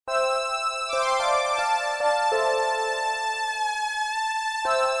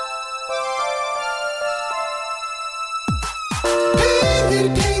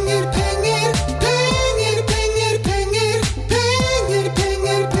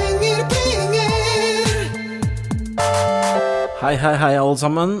Hei, hei, hei alle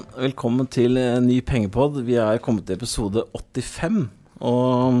sammen. Velkommen til en ny pengepodd. Vi kommet til episode 85.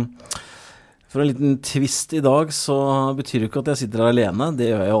 Og for en liten twist i dag, så betyr det ikke at jeg sitter her alene. Det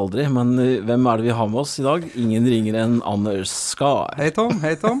gjør jeg jo aldri. Men hvem det vi har med oss i dag? Ingen ringer enn Anders Skar. Hei Tom.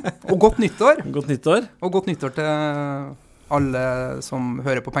 Og godt nyttår. Godt nyttår. Og godt nyttår til alle som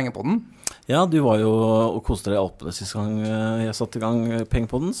hører på Pengepodden. Ja, du var jo og koste deg i Alpene siste gang jeg satte i gang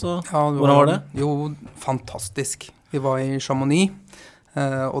Pengepodden, så ja, hvordan var det? Jo, fantastisk. Vi var i Chamonix,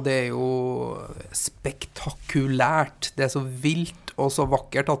 og det jo spektakulært. Det så vilt og så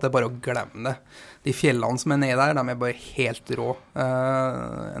vakkert at det bare å glemme det. De fjellene som nede der, de bare helt rå.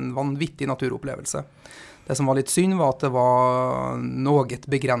 En vanvittig naturopplevelse. Det som var litt synd var at det var noe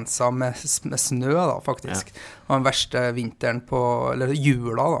begrenset med snø da, faktisk. Ja. Det var den verste vinteren eller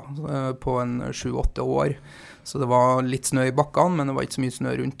jula da, på en 7-8 år. Så det var litt snø i bakkene, men det var ikke så mye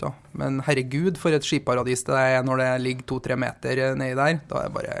snø rundt da. Men herregud, for et skiparadis det når det ligger 2-3 meter nedi der. Da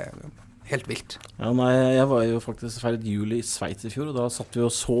det bare helt vilt. Ja, nei, jeg var jo faktisk feiret jul i Sveits i fjor, og da satt vi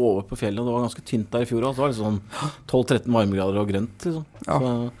og så over på fjellet, og det var ganske tynt der i fjor, og det var liksom 12-13 varmegrader og grønt, liksom. Ja,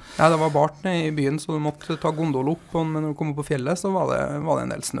 det var bart nede i byen, så du måtte ta gondol opp, men når du kom på fjellet, så var det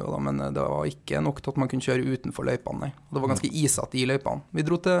en del snø da, men det var ikke nok til at man kunne kjøre utenfor løypene, nei. Og det var ganske isete i løypene. Vi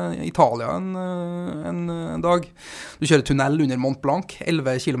dro til Italia en dag. Du kjører tunnel under Mont Blanc,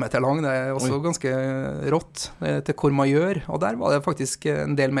 11 kilometer lang, det også ganske rått, til Courmayeur, og der var det faktisk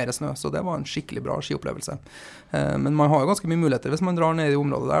en del mer snø, så det var en skikkelig bra skiopplevelse. Men man har jo ganske mye muligheter hvis man drar ned i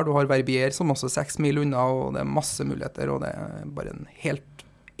området der. Du har Verbier som også 6 mil unna, og det masse muligheter, og det bare en helt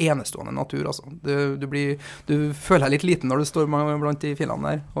enestående natur, altså. Du føler deg litt liten når du står blant de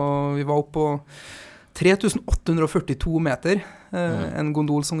fjellene der, og vi var oppe på 3842 meter, en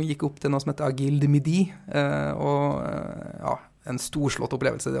gondol som gikk opp til noe som heter Aiguille de Midi, og ja, en storslått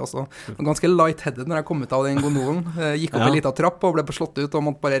opplevelse det også. Ganske light-headed når jeg kom ut av den gondolen. Gikk opp en liten trapp og ble slått ut og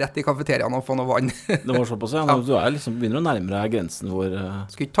måtte bare rett i kafeteriaen og få noe vann. Det var såpass, ja. Du liksom begynner å nærme deg grensen hvor...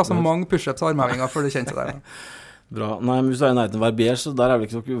 Skulle ikke ta så mange push-ups og armhevinger før du kjente seg der. Bra. Nei, men hvis du i nærheten av Verbier, så der det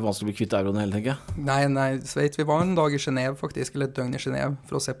ikke så vanskelig å bli kvitt euroen hele, tenker jeg. Nei, Sveits, vi var en dag i Genève faktisk, eller et døgn i Genève,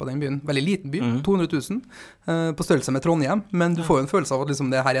 for å se på den byen. Veldig liten by, 200 000, på størrelse med Trondheim, men du får jo en følelse av at liksom,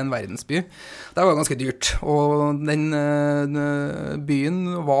 det her en verdensby. Det var ganske dyrt, og den byen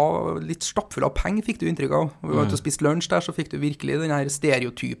var litt stappfull av penger, fikk du inntrykk av. Vi var ute og spiste lunsj der, så fikk du virkelig den her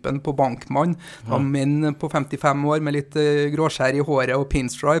stereotypen på bankmann. Det var menn på 55 år med litt gråskjær i håret og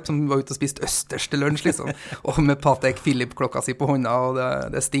pinstripe, som var ute og spiste østers til lunsj, liksom. Og med Patek Philippe-klokka si på hånda, og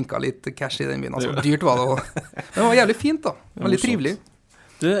det stinket litt cash i den byen. Altså, dyrt var det også. Men det var jævlig fint da. Veldig trivelig.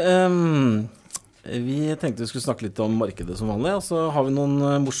 Du, vi tenkte vi skulle snakke litt om markedet som vanlig, og så har vi noen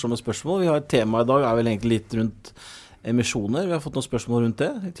morsomme spørsmål. Vi har et tema i dag, vel egentlig litt rundt emisjoner. Vi har fått noen spørsmål rundt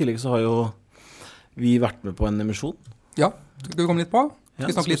det. I tillegg så har jo vi vært med på en emisjon. Ja, skal vi komme litt på? Skal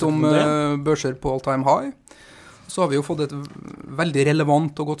vi snakke litt om børser på all time high? Så har vi jo fått et veldig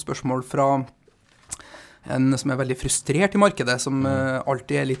relevant og godt spørsmål fra en som veldig frustrert i markedet, som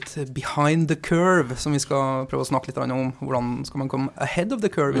alltid litt behind the curve, som vi skal prøve å snakke litt om. Hvordan skal man komme ahead of the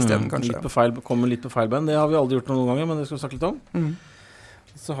curve i stedet, kanskje? Komme litt på feil ben. Det har vi aldri gjort noen ganger, men det skal vi snakke litt om.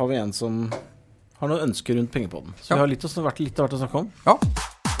 Så har vi en som har noen ønsker rundt pengepodden. Så vi har litt av hvert å snakke om. Ja.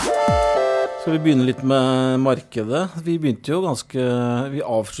 Skal vi begynne litt med markedet? Vi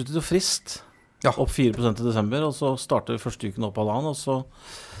avsluttet jo frist. Ja. Opp 4% i desember, og så startet vi første uken opp halvannen, og så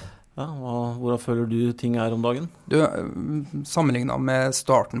hvordan føler du ting om dagen? Du, sammenlignet med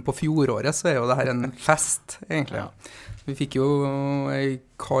starten på fjoråret, så jo det her en fest, egentlig. Ja. Vi fikk jo en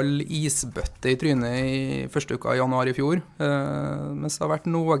kald isbøtte i trynet i første uka i januar i fjor, mens det har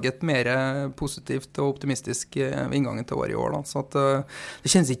vært noe mer positivt og optimistisk ved inngangen til året i år. Da. Så at, det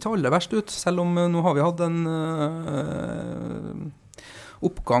kjennes ikke aller verst ut, selv om nå har vi hatt en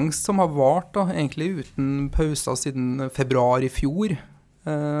oppgang som har vart da, egentlig uten pauser siden februar i fjor.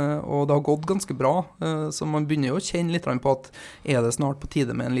 Og det har gått ganske bra, så man begynner jo å kjenne litt på at det snart på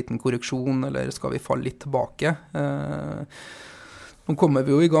tide med en liten korreksjon, eller skal vi falle litt tilbake? Nå kommer vi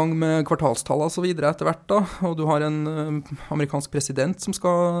jo i gang med kvartalstall og så videre etter hvert da, og du har en amerikansk president som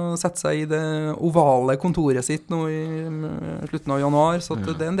skal sette seg i det ovale kontoret sitt nå i slutten av januar, så at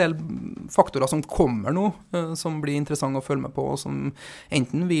det en del faktorer som kommer nå, som blir interessant å følge med på, og som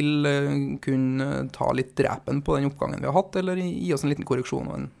enten vil kunne ta litt drepen på den oppgangen vi har hatt, eller gi oss en liten korreksjon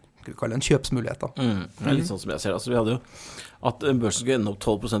og skal vi kalle det en kjøpsmulighet da. Det litt sånn som jeg ser det. Altså, vi hadde jo at børsen skulle ende opp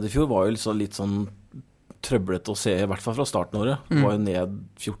 12% i fjor, var jo litt sånn trøblet å se, i hvert fall fra starten av året. Det var jo ned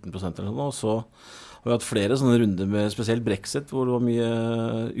 14% eller noe, og så har vi hatt flere sånne runder med spesielt Brexit, hvor det var mye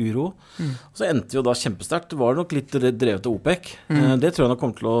uro. Og så endte vi jo da kjempesterkt. Det var nok litt drevet av OPEC. Det tror jeg nok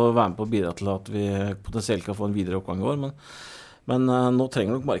kommer til å være med på å bidra til at vi potensielt kan få en videre oppgang i år, men Men nå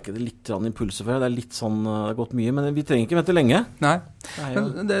trenger nok markedet litt impulser for det. Det er litt sånn, det har gått mye, men vi trenger ikke vente lenge. Nei,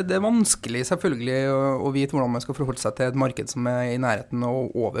 men det er vanskelig selvfølgelig å vite hvordan man skal forholde seg til et marked som er i nærheten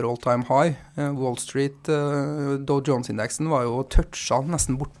og over all time high. Wall Street, Dow Jones-indeksen var jo touchet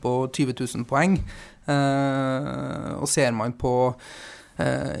nesten bort på 20 000 poeng. Og ser man på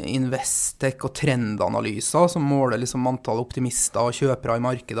Investec og trendanalyser som måler liksom antall optimister og kjøpere i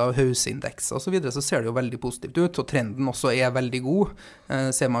markedet og House-indekser og så videre, så ser det jo veldig positivt ut, og trenden også er veldig god.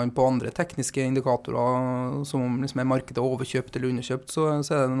 Ser man på andre tekniske indikatorer som om liksom er markedet overkjøpt eller underkjøpt, så er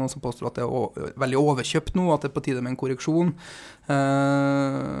det noen som påstår at det er veldig overkjøpt nå, at det er på tide med en korreksjon.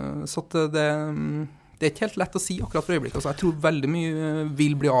 Så at det er ikke helt lett å si akkurat for øyeblikket. Altså, jeg tror veldig mye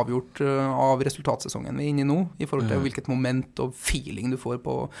vil bli avgjort av resultatsesongen vi er inne i nå, i forhold til hvilket moment og feeling du får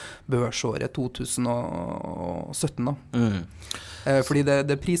på børsåret 2017. Da. Fordi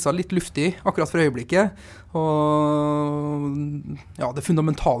det priser litt luftig akkurat for øyeblikket, og ja, det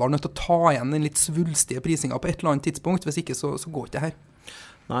fundamentale har nødt til å ta igjen den litt svulstige prisingen på et eller annet tidspunkt, hvis ikke så går ikke det her.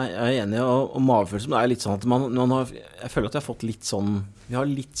 Nei, jeg er enig, og magefølelsen er litt sånn at jeg føler at jeg har fått litt sånn, vi har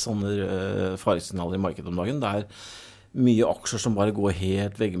litt sånne faresignaler i markedet om dagen. Det er mye aksjer som bare går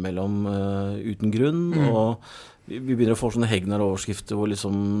helt veggimellom uten grunn, og vi begynner å få sånne Hegnar-overskrifter hvor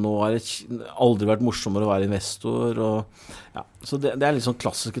liksom, nå har det aldri vært morsommere å være investor, og ja, så det er litt sånn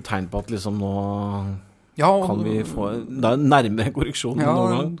klassiske tegn på at liksom nå kan vi få, det er nærmere korreksjon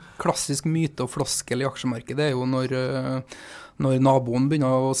noen gang. Klassisk myte og floskel i aksjemarkedet er jo når naboen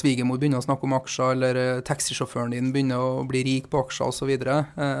begynner, og svigermor begynner å snakke om aksjer, eller taxisjåføren din begynner å bli rik på aksjer og så videre,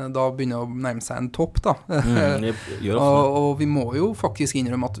 da begynner det å nærme seg en topp da. Og vi må jo faktisk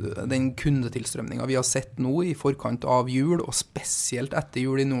innrømme at den kundetilstrømningen vi har sett nå i forkant av jul, og spesielt etter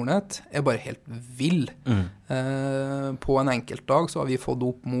jul i Nordnet, er bare helt vill. På en enkelt dag så har vi fått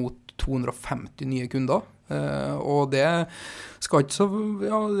opp mot 250 nye kunder. Og det skal ikke så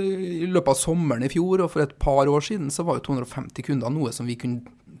i løpet av sommeren i fjor og for et par år siden så var jo 250 kunder noe som vi kunne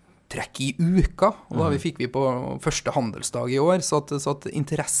trekke i uka, og da fikk vi på første handelsdag i år, så at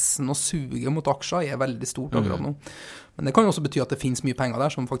interessen og suget mot aksjer er veldig stort akkurat nå. Men det kan jo også bety at det finnes mye penger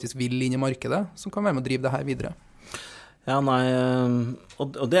der som faktisk vil inn i markedet, som kan være med å drive det her videre. Ja, nei,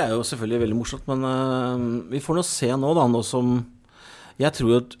 og det er jo selvfølgelig veldig morsomt, men vi får nå se nå da, nå som jeg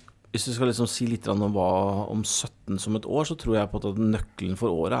tror at hvis vi skal liksom si litt om 17 som et år, så tror jeg på at nøkkelen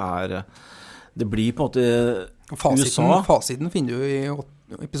for året det blir på en måte USA. Fasiten finner du i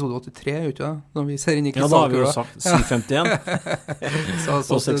episode 83, ikke det? Når vi ser inn i krystallkula. Ja, da har vi jo sagt 751.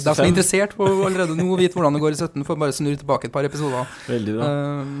 så de som er interessert på allerede nå vite hvordan det går i 17, får bare snurre tilbake et par episoder. Veldig bra.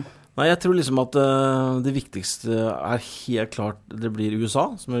 Nei, jeg tror liksom at det viktigste helt klart det blir USA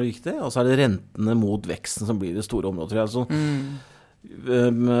som det viktig, og så det rentene mot veksten som blir det store området. Altså,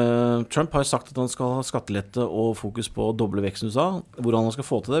 Trump har sagt at han skal ha skattelette og fokus på å doble veksten i USA. Hvordan han skal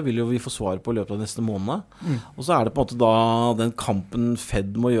få til det vil jo vi få svar på i løpet av neste måned. Og så det på en måte da den kampen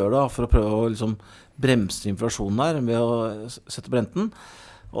Fed må gjøre da, for å prøve å liksom bremse inflasjonen her ved å sette på renten.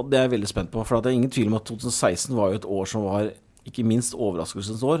 Og det er jeg veldig spent på, for det er ingen tvil om at 2016 var jo et år som var ikke minst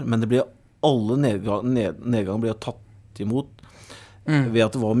overraskelsens år, men det ble alle nedgang ble tatt imot ved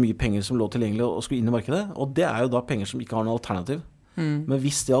at det var mye penger som lå tilgjengelig og skulle inn i markedet, og det er jo da penger som ikke har noe alternativ. Men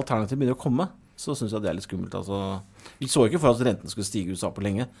hvis det alternativet begynner å komme, så synes jeg det er litt skummelt. Altså, vi så ikke for at renten skulle stige i USA på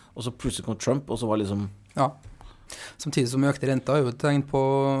lenge, og så plutselig kom Trump, og så var liksom... Ja, samtidig som økte renta er jo et tegn på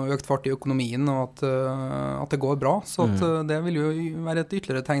økt fart i økonomien, og at det går bra, så at det vil jo være et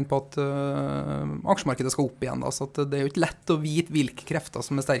ytterligere tegn på at aksjemarkedet skal opp igjen. Da, så at det er jo ikke lett å vite hvilke krefter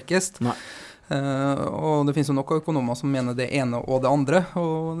som er sterkest. Nei. Og det finnes jo nok økonomer som mener det ene og det andre,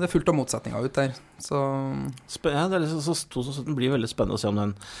 og det er fullt av motsetninger ut der. Så ja, det liksom, 2017 blir veldig spennende å se om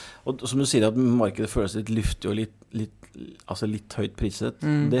den, og som du sier at markedet føles litt luftig og litt høyt priset.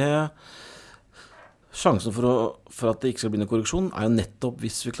 Sjansen for at det ikke skal bli noen korreksjon er jo nettopp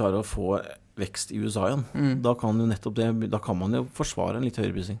hvis vi klarer å få vekst i USA igjen. Da kan jo nettopp det, da kan man jo forsvare en litt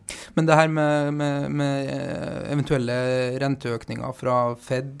høyere prising. Men det her med eventuelle renteøkninger fra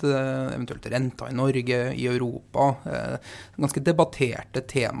Fed, eventuelt renter i Norge, i Europa, ganske debatterte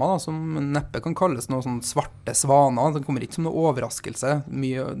tema da, som neppe kan kalles noe sånn svarte svaner. Det kommer ikke som noe overraskelse.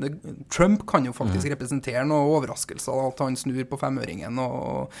 Trump kan jo faktisk representere noe overraskelse, at han snur på femøringen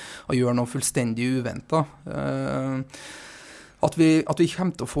og gjør noe fullstendig uventet. At vi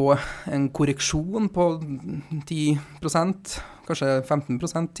kommer til å få en korreksjon på 10%, kanskje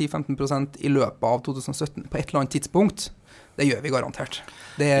 15%, 10-15% i løpet av 2017 på et eller annet tidspunkt, Det gjør vi garantert.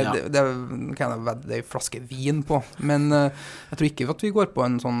 Det kan jeg vedde en flaske vin på. Men jeg tror ikke at vi går på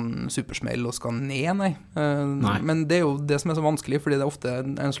en sånn supersmell og skal ned, nei. Men det er jo det som er så vanskelig, fordi det er ofte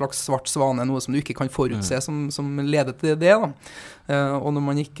en slags svart svane, noe som du ikke kan forutse, som leder til det, da. Og når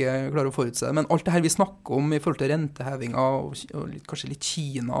man ikke klarer å forutse det. Men alt det her vi snakker om i forhold til rentehevinga, og kanskje litt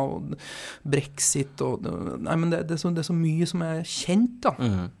Kina, og Brexit, nei, men det er så mye som er kjent,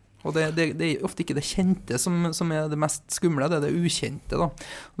 da. Og det er ofte ikke det kjente som er det mest skumle, det er det ukjente da.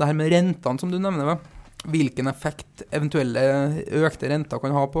 Det her med rentene som du nevner, hvilken effekt eventuelle økte renter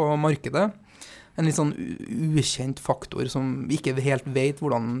kan ha på markedet, en litt sånn ukjent faktor som vi ikke helt vet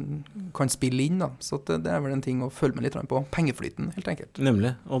hvordan kan spille inn da. Så det er vel en ting å følge med litt på, pengeflyten helt enkelt.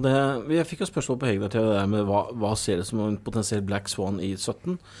 Nemlig, og jeg fikk jo spørsmål på Hegnar til det der med hva ser det som en potensiell Black Swan i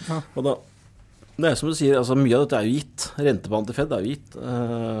 17, og da det er som du sier, altså mye av dette er jo gitt. Rentebanen til Fed er jo gitt,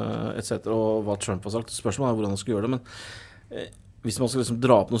 etc. Og hva Trump har sagt. Spørsmålet er hvordan han skal gjøre det. Men hvis man skal liksom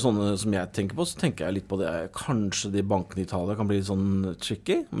dra opp noe sånne som jeg tenker på, så tenker jeg litt på det. Kanskje de bankene i Italia kan bli litt sånn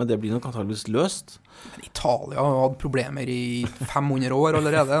tricky, men det blir nok antageligvis løst. Men Italia har hatt problemer i 500 år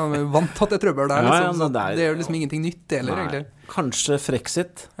allerede. De er vant til at det er trøbbel der. Liksom, det er jo liksom ingenting nytt heller, egentlig. Kanskje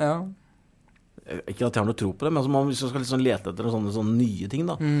Frexit. Ja. Ikke at jeg har noe tro på det, men altså hvis man skal liksom lete etter sånne nye ting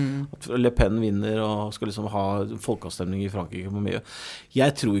da, at Le Pen vinner og skal liksom ha folkeavstemning i Frankrike på mye.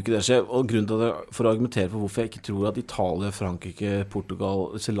 Jeg tror ikke det skjer, og grunnen til det, for å argumentere for hvorfor jeg ikke tror at Italia, Frankrike, Portugal,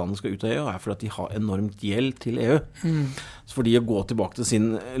 disse landene skal ut av EU, er fordi at de har enormt gjeld til EU. Så fordi å gå tilbake til sin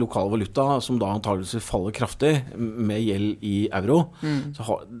lokale valuta, som da antageligvis vil falle kraftig med gjeld i euro,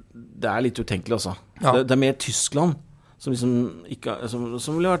 så det er litt utenkelig altså. Ja. Det er mer Tyskland som liksom ikke,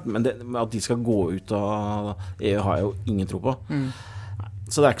 som ville vært, men at de skal gå ut av EU har jeg jo ingen tro på.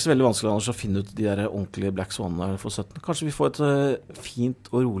 Så det er ikke så veldig vanskelig å finne ut de der ordentlige Black Swanene for 17. Kanskje vi får et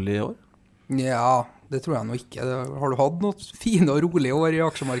fint og rolig år? Ja, det tror jeg nå ikke. Har du hatt noe fint og rolig år i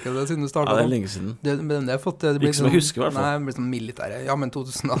aksjemarkedet siden du startet? Ja, det er lenge siden. Det blir ikke som jeg husker i hvert fall. Nei, det blir sånn militære. Ja, men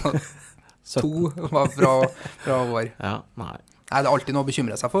 2002 var bra år. Ja, nei. Nei, det er alltid noe å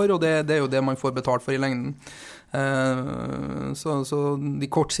bekymre seg for, og det er jo det man får betalt for i lengden. Så de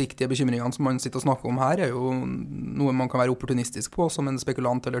kortsiktige bekymringene som man sitter og snakker om her, er jo noe man kan være opportunistisk på, som en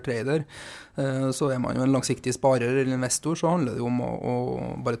spekulant eller trader. Så er man jo en langsiktig sparer eller investor, så handler det jo om å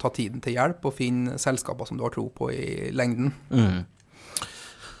bare ta tiden til hjelp og finne selskaper som du har tro på i lengden.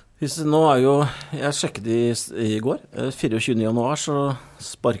 Nå er jo, jeg sjekket i går, 24. januar så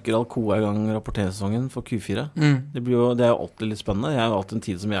sparker Alcoa i gang rapporteringssesongen for Q4. Det er jo alltid litt spennende. Jeg er jo alltid en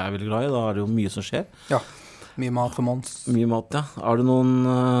tid som jeg er veldig glad i, da er det jo mye som skjer. Ja, mye mat for Mons. Mye mat, ja. Er det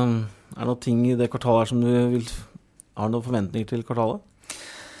noen ting i det kvartalet her som har noen forventninger til kvartalet?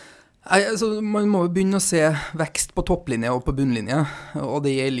 Nei, altså, man må jo begynne å se vekst på topplinje og på bunnlinje, og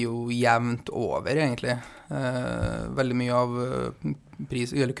det gjelder jo jevnt over egentlig. Veldig mye av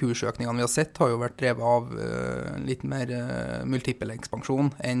kursøkningene vi har sett har jo vært drevet av litt mer multiple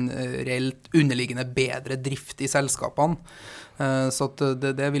ekspansjon enn reelt underliggende bedre drift i selskapene. Så at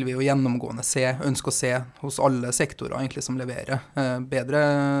det vil vi jo gjennomgående ønske å se hos alle sektorer egentlig som leverer. Bedre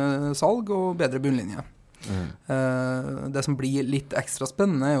salg og bedre bunnlinje. Det som blir litt ekstra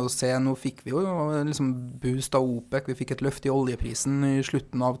spennende er å se, nå fikk vi jo liksom boost av OPEC, vi fikk et løft i oljeprisen i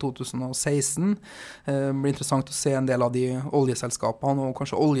slutten av 2016. Det blir interessant å se en del av de oljeselskapene og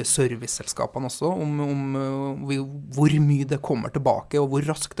kanskje oljeserviceselskapene også, om hvor mye det kommer tilbake og hvor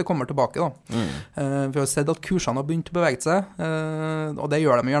raskt det kommer tilbake da. Vi har sett at kursene har begynt å bevege seg, og det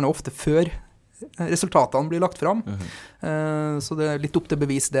gjør de gjerne ofte før resultatene blir lagt fram. Så det er litt opp til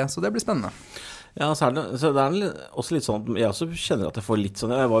bevis det, så det blir spennende. Ja, så det er også litt sånn at jeg også kjenner at jeg får litt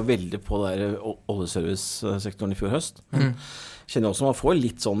sånn, jeg var veldig på der oljeservice-sektoren i fjor høst, men kjenner også at man får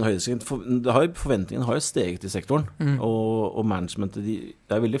litt sånn høydeskritt, forventningen har jo steget i sektoren, og managementet,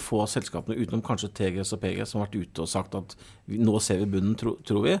 det er veldig få av selskapene utenom kanskje TGS og PGS som har vært ute og sagt at nå ser vi bunnen,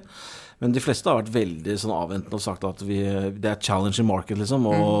 tror vi, men de fleste har vært veldig sånn avventende og sagt at det er challenge i market liksom,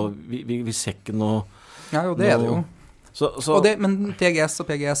 og vi ser ikke noe. Ja, jo, det er det jo. Men TGS og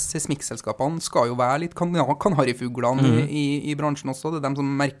PGS seismikkselskapene skal jo være litt kanarifuglene i bransjen også. Det er dem som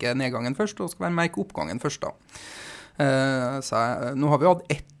merker nedgangen først, og skal merke oppgangen først da. Nå har vi hatt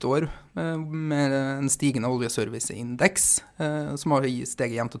 1 år med en stigende oljeserviceindeks som har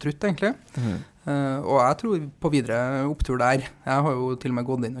steget jevnt og trutt egentlig. Og jeg tror på videre opptur der. Jeg har jo til og med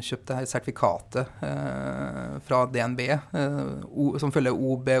gått inn og kjøpt det her sertifikatet fra DNB som følger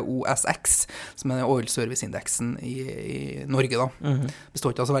OBOSX, som er oil service-indeksen i Norge da.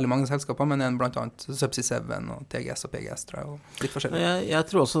 Består ikke av så veldig mange selskaper, men en blant annet Subsea 7 og TGS og PGS tror jeg, og litt forskjellig. Jeg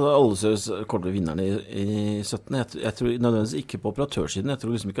tror også at oljeservice kommer til vinnerne i 17. Jeg tror nødvendigvis ikke på operatørsiden. Jeg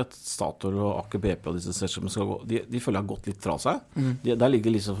tror liksom ikke at Statoil og Aker BP og disse selskapene skal gå, de føler jeg har gått litt fra seg. Der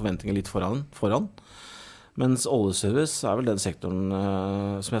ligger liksom forventninger litt foran. Mens oljeservice er vel den sektoren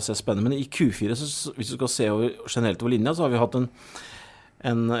som jeg ser spennende. Men i Q4, så, hvis du skal se generelt over linja, så har vi hatt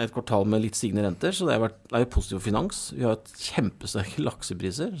et kvartal med litt stigende renter, så det er jo positivt for finans. Vi har et kjempesterke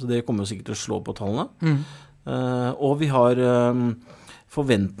laksepriser, så det kommer jo sikkert til å slå på tallene. Og vi har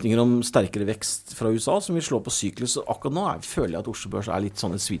forventninger om sterkere vekst fra USA, som vil slå på syklus. Så akkurat nå føler jeg at Oslo Børs er litt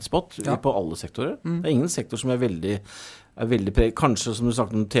sånn et sweet spot på alle sektorer. Det er ingen sektor som er veldig preget. Kanskje, som du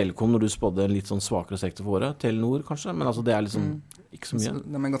sagt om Telekom, når du spådde en litt sånn svakere sektor for året. Telenor, kanskje, men altså det er liksom ikke så mye.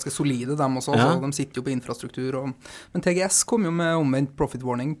 De er ganske solide, dem også. Så de sitter jo på infrastruktur. Men TGS kom jo med omvendt profit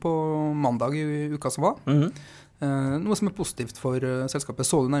warning på mandag i uka som var. Noe som er positivt for selskapet.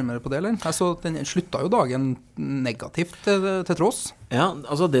 Så du nærmere på det, eller? Jeg så den sluttet jo dagen negativt til tross. Ja,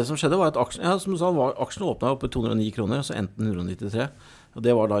 altså det som skjedde var at som du sa, aksjene åpnet opp på 209 kroner, så enten 193, og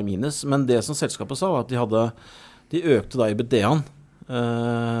det var da i minus. Men det som selskapet sa var at de økte da i EBITDA-en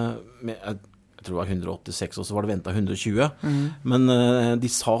med, jeg tror det var 186, og så var det ventet 120. Men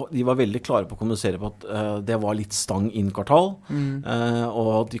de var veldig klare på å kommunisere på at det var litt stang inn kvartal, og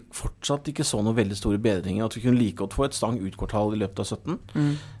at de fortsatt ikke så noen veldig store bedringer, at vi kunne like godt få et stang ut kvartal i løpet av 17.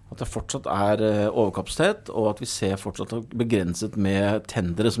 At det fortsatt er overkapasitet, og at vi ser fortsatt begrenset med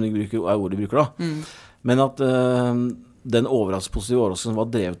tendere, som er ordet de bruker da. Men at den positive overraskelsen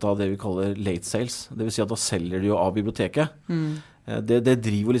var drevet av det vi kaller late sales. Det vil si at da selger de jo av biblioteket. Det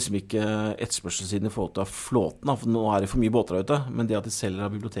driver liksom ikke etterspørselssiden i forhold til flåten, for nå er det for mye båter ute, men det at de selger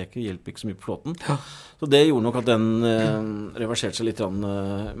av biblioteket hjelper ikke så mye på flåten. Så det gjorde nok at den reverserte seg litt.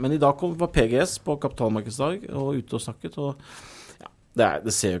 Men i dag var PGS på kapitalmarkedsdag og ute og snakket, og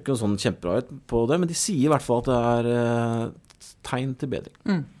det ser jo ikke sånn kjempebra ut på det, men de sier i hvert fall at det er tegn til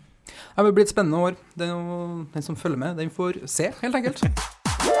bedring. Det vil bli et spennende år. Den som følger med, den får se, helt enkelt.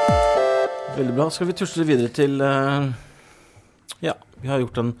 Veldig bra. Skal vi tusle videre til vi har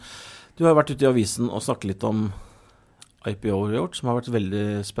gjort du har vært ute i avisen og snakket litt om IPO gjort, som har vært en veldig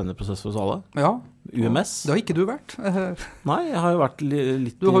spennende prosess for oss alle. Ja. UMS. Det har ikke du vært. Nei, jeg har jo vært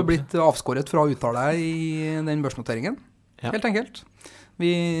litt... Du har blitt avskåret fra å uttale deg i den børsnoteringen. Helt enkelt.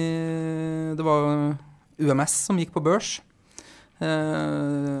 Det var UMS som gikk på børs.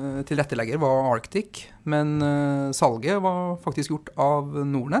 Tilrettelegger var Arctic, men salget var faktisk gjort av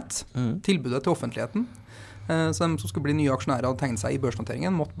Nordnet. Tilbudet til offentligheten. Så de som skulle bli nye aksjonærer og tegne seg i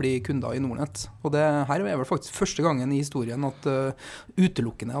børsnoteringen måtte bli kunder i Nordnet. Og det her er vel faktisk første gangen i historien at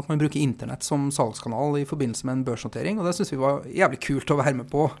utelukkende at man bruker internett som salgskanal i forbindelse med en børsnotering, og det synes vi var jævlig kult å være med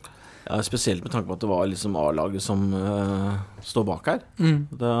på. Ja, spesielt med tanke på at det var liksom A-laget som står bak her.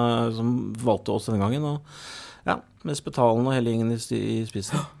 Det som valgte oss denne gangen, og med Spetalen og hele gjengen i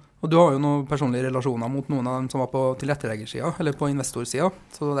spissen. Og du har jo noen personlige relasjoner mot noen av dem som var på tilretteleggersiden, eller på investorsiden,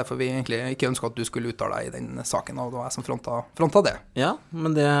 så derfor vi egentlig ikke ønsket at du skulle uttale deg i den saken, og det var jeg som fronta det. Ja,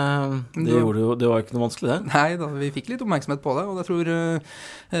 men det gjorde jo, det var ikke noe vanskelig det. Nei, vi fikk litt oppmerksomhet på det, og jeg tror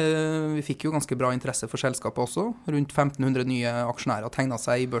vi fikk jo ganske bra interesse for selskapet også. Rundt 1500 nye aksjonærer tegnet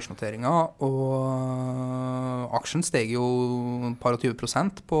seg i børsnoteringen, og aksjen steg jo par og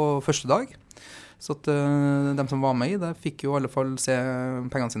 20% på første dag. Så at de som var med i det fikk jo i alle fall se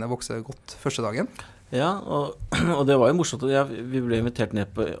pengene sine vokse godt første dagen. Ja, og det var jo morsomt. Vi ble invitert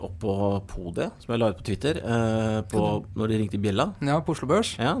ned opp på podiet, som jeg la ut på Twitter, når de ringte i bjella. Ja, på Oslo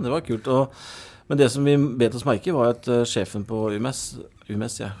Børs. Ja, det var kult. Men det som vi bet oss merke var at sjefen på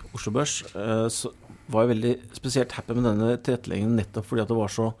Oslo Børs, var jo veldig spesielt happy med denne tilretteleggingen nettopp fordi at det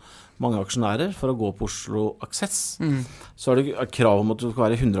var så mange aksjonærer for å gå på Oslo Access. Så er det krav om at du skal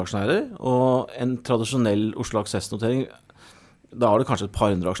være 100 aksjonærer, og en tradisjonell Oslo Access-notering, da har det kanskje et par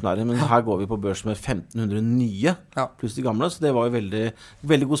hundre aksjonærer, men her går vi på børs med 1500 nye, pluss de gamle, så det var jo veldig,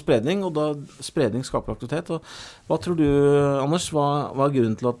 veldig god spredning, og da spredning skaper aktivitet. Og hva tror du, Anders, hva er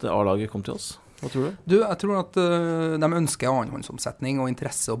grunnen til at A-laget kom til oss? Hva tror du? Jeg tror at de ønsker annenhåndsomsetning og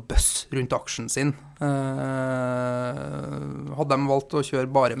interesse og bøss rundt aksjen sin. Hadde de valgt å kjøre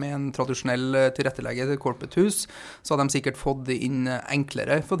bare med en tradisjonell tilrettelegger til corporate hus, så hadde de sikkert fått inn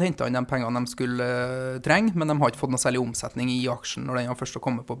enklere, fått hentet inn de pengene de skulle trenge, men de har ikke fått noe særlig omsetning i aksjen når den har først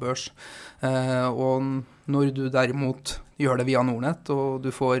kommet på børs. Og når du derimot gjør det via Nordnet, og du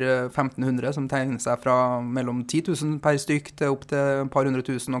får 1500 som tegner seg fra mellom 10 000 per stykk til opp til et par hundre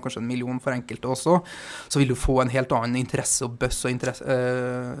tusen, og kanskje 1 million for enkelte også, så vil du få en helt annen interesse og bøss og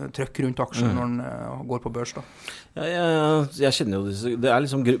trøkk rundt aksjen når den går på børs da. Ja, jeg kjenner jo disse, det er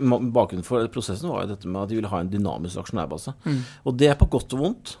liksom bakgrunnen for prosessen var jo dette med at de ville ha en dynamisk aksjonærbase. Og det er på godt og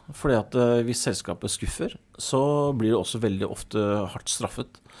vondt, fordi at hvis selskapet skuffer, så blir det også veldig ofte hardt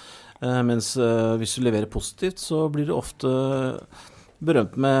straffet. Mens hvis du leverer positivt, så blir det ofte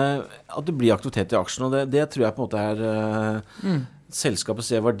berømt med at det blir aktivitet i aksjen, og det tror jeg på en måte selskapet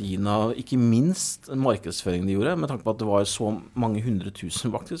ser verdien av, ikke minst markedsføringen de gjorde, med tanke på at det var så mange 100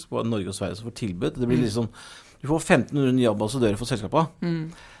 000 faktisk på Norge og Sverige som får tilbud. Det blir liksom, du får 1500 nye ambassadører for selskapet.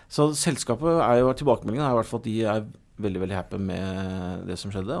 Så selskapet tilbakemeldingen i hvert fall at de veldig, veldig happy med det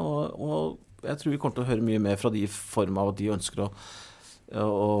som skjedde, og jeg tror vi kommer til å høre mye mer fra de i form av at de ønsker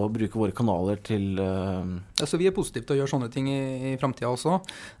å bruke våre kanaler til Så vi positive til å gjøre sånne ting i fremtiden også.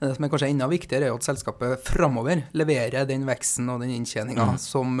 Det som kanskje enda viktigere at selskapet fremover leverer den veksten og den inntjeningen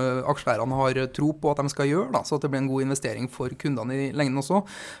som aksjeeierne har tro på at de skal gjøre, da, så at det blir en god investering for kundene i lengden også.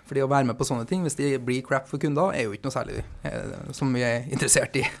 Fordi å være med på sånne ting, hvis det blir crap for kunder, jo ikke noe særlig som vi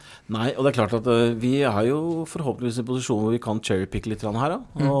interessert i. Nei, og det klart at vi jo forhåpentligvis i en posisjon hvor vi kan cherrypicke litt her,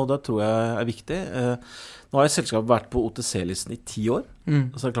 og det tror jeg viktig. Nå har selskapet vært på OTC-listen i 10 år,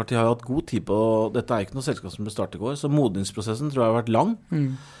 så det klart de har hatt god tid på, dette ikke noe selskap som ble startet i går, så modningsprosessen tror jeg har vært lang,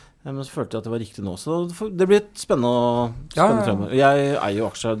 men så følte jeg at det var riktig nå, så det blir spennende fremover. Jeg eier jo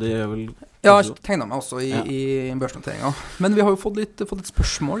aksjer, det vel... Ja, jeg tegnet meg også i børsnoteringen, men vi har jo fått litt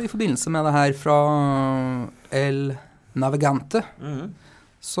spørsmål i forbindelse med det her fra El Navigante,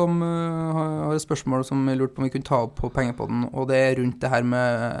 som har et spørsmål som jeg lurte på om vi kunne ta opp på Pengepodden, og det rundt det her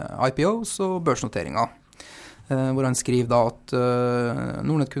med IPOs og børsnoteringer. Hvor han skriver da at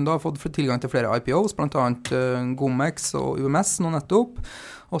Nordnett-kunder har fått tilgang til flere IPOs, blant annet Gomex og UMS nå nettopp,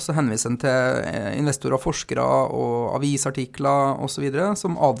 og så henviser han til investorer, forskere og avisartikler og så videre,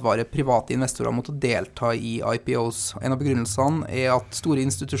 som advarer private investorer mot å delta i IPOs. En av begrunnelsene at store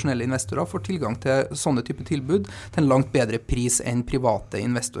institusjonelle investorer får tilgang til sånne type tilbud til en langt bedre pris enn private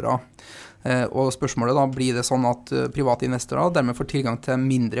investorer. Og spørsmålet da, blir det sånn at private investorer dermed får tilgang til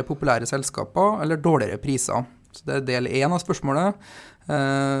mindre populære selskaper eller dårligere priser? Så det del 1 av spørsmålet.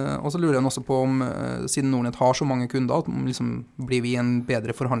 Og så lurer jeg også på om, siden Nordnett har så mange kunder, liksom blir vi i en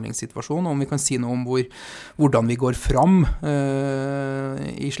bedre forhandlingssituasjon, og om vi kan si noe om hvordan vi går fram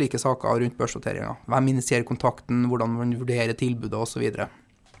i slike saker rundt børsnoteringer. Hvem initierer kontakten, hvordan man vurderer tilbudet og så videre.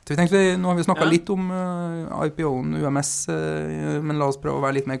 Så vi tenkte, nå har vi snakket litt om IPO-en, UMS, men la oss prøve å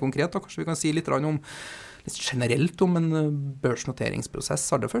være litt mer konkret. Da. Kanskje vi kan si litt generelt om en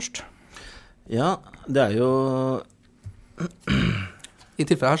børsnoteringsprosess aller først? Ja, det jo... I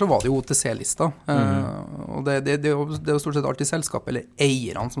tilfellet her så var det jo OTC-lista, og det jo stort sett alltid selskapet eller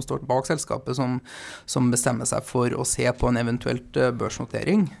eierne som står bak selskapet som bestemmer seg for å se på en eventuelt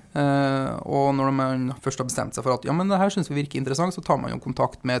børsnotering. Og når man først har bestemt seg for at ja, men det her synes vi virker interessant, så tar man jo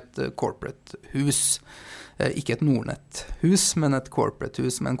kontakt med et corporate hus. Ikke et Nordnett-hus, men et corporate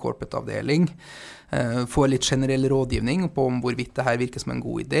hus med en corporate-avdeling. Få litt generell rådgivning på om hvorvidt det her virker som en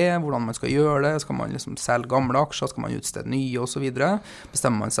god idé, hvordan man skal gjøre det, skal man liksom selge gamle aksjer, skal man utstede nye og så videre.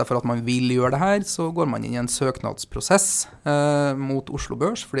 Bestemmer man seg for at man vil gjøre det her, så går man inn i en søknadsprosess mot Oslo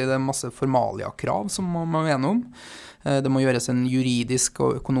Børs, fordi det masse formalia-krav som man må gjennom. Det må gjøres en juridisk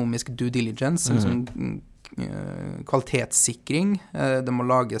og økonomisk due diligence, kvalitetssikring, det må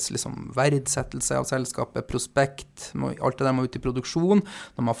lages liksom verdsettelse av selskapet, prospekt, alt det der må ut i produksjon.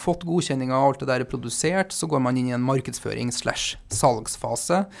 Når man har fått godkjenning av alt det der produsert, så går man inn i en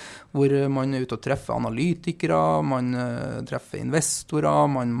markedsføring/salgsfase, hvor man ute og treffer analytikere, man treffer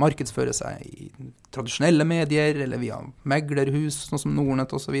investorer, man markedsfører seg i tradisjonelle medier, eller via meglerhus, sånn som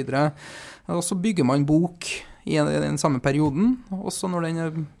Nordnett og så videre. Og så bygger man bok i den samme perioden, og så når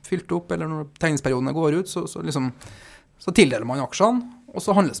den fylt opp, eller når tegningsperioden går ut, så tildeler man aksjene, og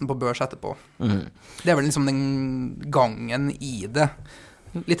så handles den på børs etterpå. Det vel liksom den gangen i det,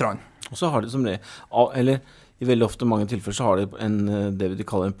 litt rann. Og så har de som det, eller i veldig ofte mange tilfeller så har de det de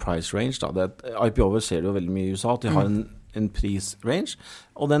kaller en price range. Da. IPO-er ser du jo veldig mye i USA, at de har en prisrange,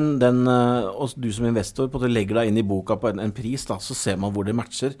 og og du som investor på at du legger deg inn i boka på en pris, da, så ser man hvor det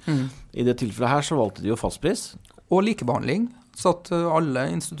matcher. I det tilfellet her så valgte de jo fastpris. Og likebehandling, så at alle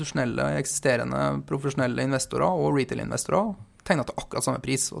institusjonelle, eksisterende, profesjonelle investorer og retail-investorer tegnet til akkurat samme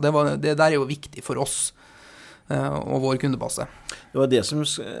pris, og det der jo viktig for oss og vår kundebase. Det var det som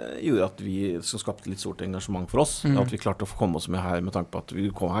gjorde at vi skapte litt stort engasjement for oss, at vi klarte å komme oss med her med tanke på at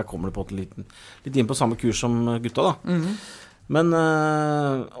her kommer det på litt inn på samme kurs som gutta da. Men,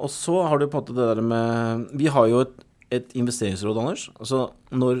 og så har du på en måte det der med, vi har jo et investeringsråd, Anders, altså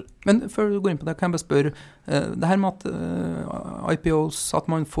Men før du går inn på det, kan jeg bare spørre, det her med at IPOs, at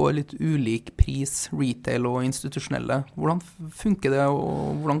man får litt ulik pris, retail og institusjonelle, hvordan funker det,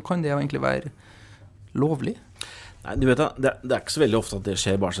 og hvordan kan det egentlig være lovlig? Nei, du vet da, det ikke så veldig ofte at det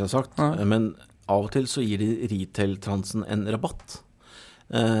skjer, bare så sagt, men av og til så gir de retail-transen en rabatt.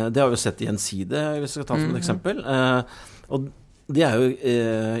 Det har vi sett i en side, hvis jeg skal ta som et eksempel. Og Det jo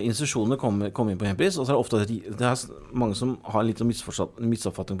institusjonene kommer inn på en pris, og så det ofte det mange som har litt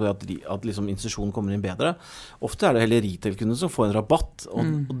misoppfatning på det at liksom institusjonen kommer inn bedre. Ofte det heller retail-kunder som får en rabatt,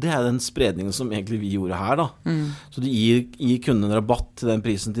 og det den spredningen som egentlig vi gjorde her da. Så de gir kunden en rabatt til den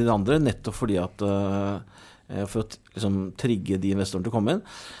prisen til de andre, nettopp fordi at for å liksom trigge de investorene til å komme inn.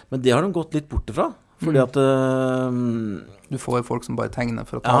 Men det har de gått litt bort ifra. Fordi at du får folk som bare tegner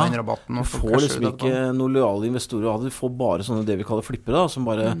for å ta inn rabatten. Du får liksom ikke noen lojale investorer. Du får bare sånne det vi kaller flippere, som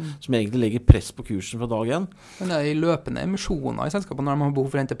egentlig legger press på kursen fra dag 1. Men det I løpende emisjoner I selskapet når de har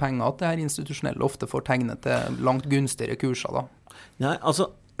behov for å hente penger, at det her institusjonelle ofte får tegne til langt gunstigere kurser da. Nei, altså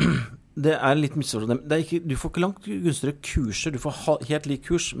det litt misforstått. Du får ikke langt gunstigere kurser, du får helt lik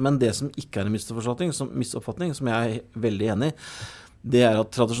kurs, men det som ikke en misoppfatning, som jeg veldig enig I, det at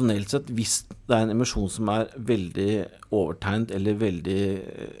tradisjonelt sett, hvis det en emisjon som veldig overtegnet eller veldig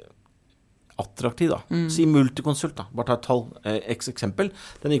attraktiv da, si multikonsult da, bare ta et tall, eksempel,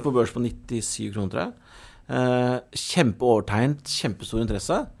 den gikk på børs på 97 kroner tror jeg, kjempeovertegnet, kjempestor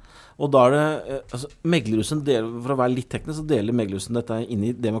interesse, og da det, altså meglerhusen for å være litt teknisk, så deler meglerhusen dette inn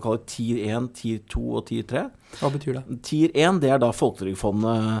I det man kaller tier 1, tier 2 og tier 3. Hva betyr det? Tier 1, det da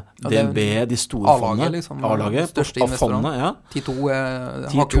Folketrygdfondet, DNB, de store fondene. Liksom, A-laget, største investorene. Ja. Tier 2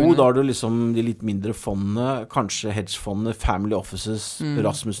 Tier 2, da du liksom de litt mindre fondene, kanskje hedgefondene, family offices,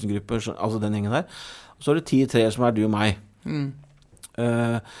 Rasmussen-grupper, altså den gjengen der. Og så det tier 3 som du og meg.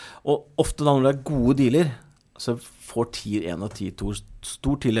 Og ofte da når det gode dealer, så får tier 1 og tier 2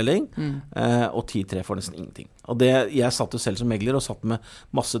 stor tildeling, og tier 3 får nesten ingenting. Og jeg satt jo selv som megler og satt med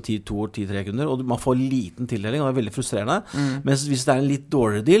masse tier 2 og tier 3 kunder, og man får liten tildeling, og det veldig frustrerende. Mens hvis det en litt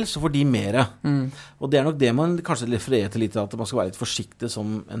dårligere deal, så får de mere. Og det nok det man kanskje refererer til litt, at man skal være litt forsiktig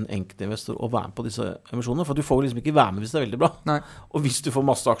som en enkeltinvestor og være med på disse emisjonene, for du får liksom ikke være med hvis det veldig bra. Nei. Og hvis du får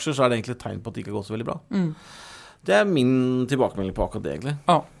masse aksjer, så det egentlig et tegn på at det ikke har gått så veldig bra. Det min tilbakemelding på akkurat det, egentlig.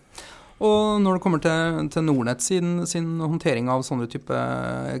 Ja. Og når det kommer til Nordnet sin håndtering av sånne type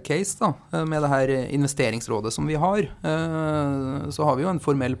case da, med det her investeringsrådet som vi har, så har vi jo en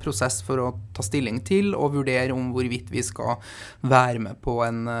formell prosess for å ta stilling til og vurdere om hvorvidt vi skal være med på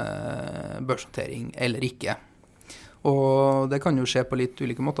en børshåndtering eller ikke. Og det kan jo skje på litt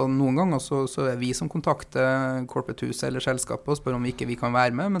ulike måter. Noen ganger så vi som kontakter Corporate Huset eller selskapet og spør om ikke vi kan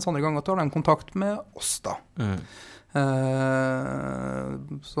være med, mens andre ganger tar de kontakt med oss da.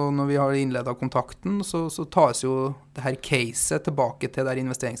 Så når vi har innledet kontakten, så tas jo det her caset tilbake til det her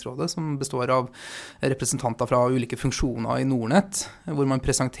investeringsrådet, som består av representanter fra ulike funksjoner I Nordnet, hvor man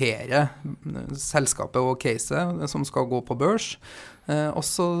presenterer selskapet og caset som skal gå på børs, og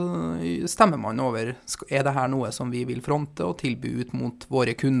så stemmer man over, det her noe som vi vil fronte og tilby ut mot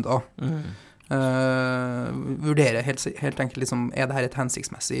våre kunder? Vurdere helt enkelt liksom, det her et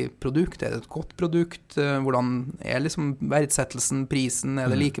hensiktsmessig produkt, det et godt produkt, hvordan liksom verdsettelsen, prisen,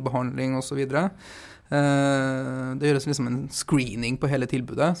 det likebehandling og så videre. Det gjøres liksom en screening på hele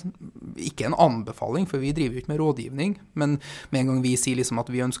tilbudet, ikke en anbefaling, for vi driver jo ikke med rådgivning, men med en gang vi sier liksom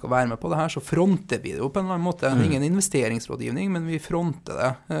at vi ønsker å være med på det her, så fronter vi det jo på en eller annen måte. Ingen investeringsrådgivning, men vi fronter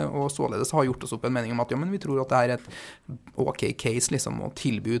det, og således har gjort oss opp en mening om at ja, men vi tror at det er et ok case liksom, å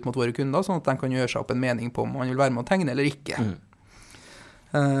tilby ut mot våre kunder, sånn at de kan gjøre seg opp en mening på om man vil være med å tegne eller ikke.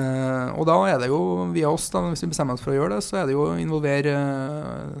 Og da det jo via oss da, hvis vi bestemmer oss for å gjøre det, så det jo å involvere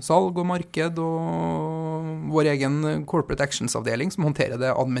salg og marked og vår egen corporate actions-avdeling som håndterer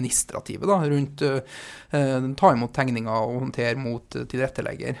det administrative da, rundt ta imot tegninger og håndtere mot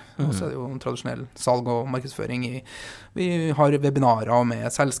tilrettelegger. Og så det jo tradisjonell salg og markedsføring vi har webinarer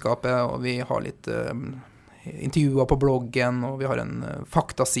med selskapet, og vi har litt intervjuer på bloggen, og vi har en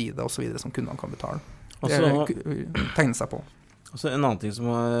faktaside og så videre som kundene kan betale. Tegne seg på. Altså en annen ting som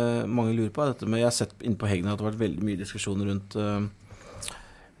mange lurer på dette med, jeg har sett inne på Hegna at det har vært veldig mye diskusjoner rundt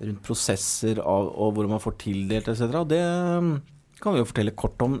prosesser og hvordan man får tildelt, etc. Og det kan vi jo fortelle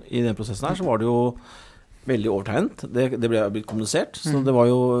kort om I den prosessen her, så var det jo veldig overtegnet. Det ble blitt kommunisert, så det ble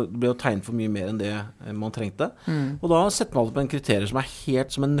jo tegnet for mye mer enn det man trengte. Og da setter man alltid på en kriterier som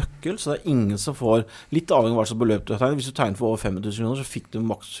helt som en nøkkel, så det ingen som får, litt avhengig av hva slags beløp du har tegnet. Hvis du tegnet for over 500 000 kroner, så fikk du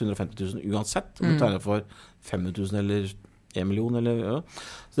maks 150 000 uansett. Om du tegnet for 500 000 eller 1 million,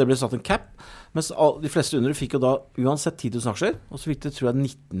 så det ble satt en cap, mens de fleste under fikk jo da uansett 10 000 aksjer, og så fikk det, tror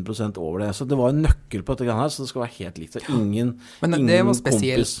jeg, 19% over det, så det var en nøkkel på dette her, så det skal være helt likt, så ingen Men det var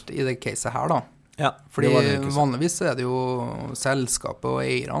spesielt kompis I det caset her da, Ja, fordi vanligvis er det jo selskapet og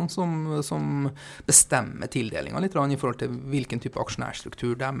eierne som bestemmer tildelingen litt i forhold til hvilken type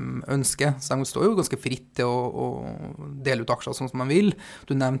aksjonærstruktur de ønsker. Så de står jo ganske fritt til å dele ut aksjer sånn som de vil.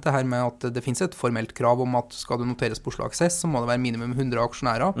 Du nevnte det her med at det finnes et formelt krav om at skal du noteres på Oslo Aksess, så må det være minimum 100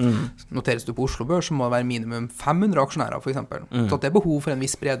 aksjonærer. Noteres du på Oslo Børs, så må det være minimum 500 aksjonærer, for eksempel. Så at det er behov for en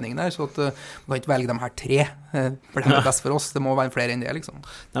viss spredning der, så at man kan ikke velge de her 3, for det er best for oss. Det må være flere enn det, liksom.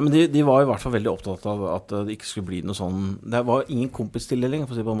 Nei, men de var i hvert fall veldig opptatt av at det ikke skulle bli noe sånn. Det var ingen kompistildeling,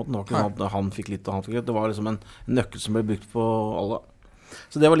 for å si på en måte. Det var ikke sånn at han fikk litt og han fikk litt. Det var liksom en nøkkel som ble brukt på alle.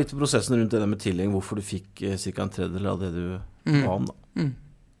 Så det var litt prosessen rundt det der med tildeling, hvorfor du fikk ca. en tredjedel av det du ba om, da.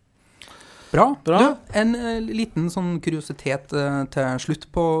 Bra. Du, en liten sånn kuriositet til slutt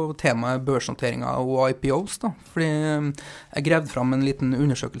på temaet børsnoteringer og IPOs, da. Fordi jeg gravde fram en liten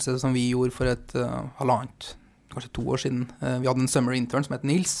undersøkelse som vi gjorde for et halvannet, kanskje 2 år siden. Vi hadde en summer intern som het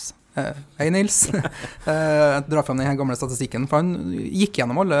Nils. Hei Nils. Jeg drar frem den gamle statistikken, for han gikk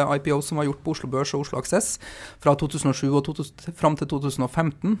gjennom alle IPOs som var gjort på Oslo Børs og Oslo Aksess fra 2007 og frem til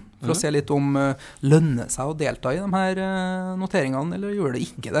 2015, for å se litt om lønner seg å delta i de her noteringene, eller gjør det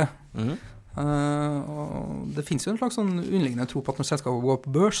ikke det. Og det finnes jo en slags sånn underliggende tro på at når selskapet går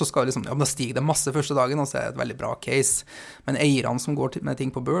på børs, så skal liksom, da stiger det masse første dagen, og så er det et veldig bra case. Men eierne som går med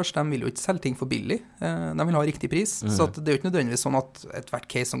ting på børs, de vil jo ikke selge ting for billig. De vil ha riktig pris. Så at det er jo ikke nødvendigvis sånn at et hvert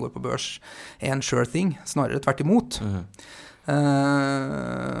case som går på børs er en sure thing, snarere tvert imot.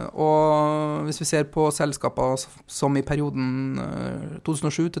 Og hvis vi ser på selskaper som i perioden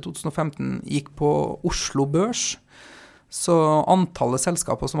 2007 til 2015 gikk på Oslo Børs, så antallet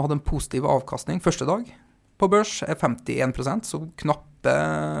selskaper som hadde en positiv avkastning første dag på børs er 51%, så knappe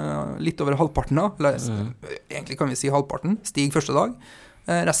litt over halvparten av, eller egentlig kan vi si halvparten, stiger første dag,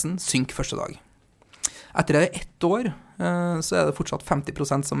 resten synker første dag. Etter 1 år så er det fortsatt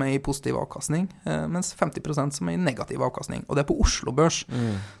 50% som er i positiv avkastning, mens 50% som er i negativ avkastning, og det er på Oslo Børs.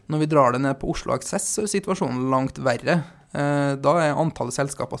 Når vi drar det ned på Oslo Aksess, så er situasjonen langt verre. Da er antallet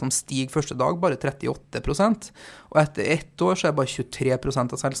selskaper som stiger første dag bare 38%, og etter 1 år så er det bare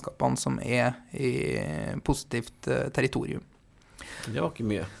 23% av selskapene som er i positivt territorium. Det var ikke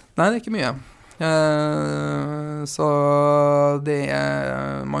mye. Nei, det er ikke mye. Så det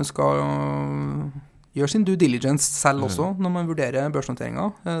er, man skal gjøre sin due diligence selv også når man vurderer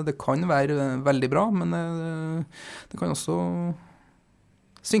børsnoteringer. Det kan være veldig bra, men det kan også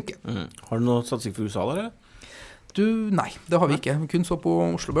synke. Har du noe statistikk for USA der, eller? Nei, det har vi ikke. Vi kun så på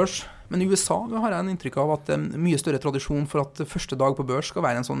Oslo Børs. Men i USA har jeg en inntrykk av at det er en mye større tradisjon for at første dag på børs skal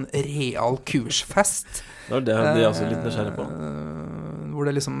være en sånn real kursfest. Det er det jeg også litt nysgjerrig på. Hvor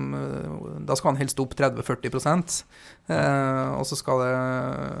det liksom, da skal han helst opp 30-40%, og så skal det,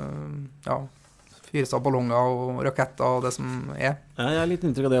 fyres av ballonger og raketter og det som er. Ja, jeg har litt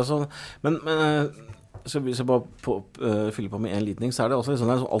inntrykk av det også. Men så hvis jeg bare fyller på med en liten ting, så er det også liksom,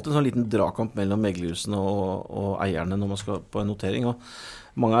 det er alltid en sånn liten dragkamp mellom meglerhusene og eierne når man skal på en notering, og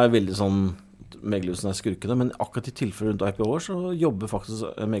mange er veldig sånn, meglerhusene er skurkene, men akkurat i tilfellet rundt IPO-er så jobber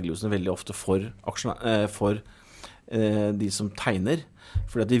faktisk meglerhusene veldig ofte for de som tegner,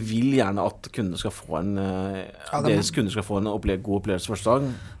 fordi at de vil gjerne at kundene skal få deres kunder skal få en god opplevelse første dag.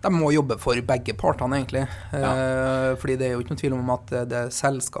 De må jobbe for begge partene egentlig, fordi det er jo ikke noen tvil om at det er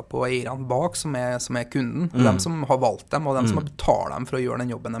selskapet og eierne bak som er kunden, de som har valgt dem, og de som har betalt dem for å gjøre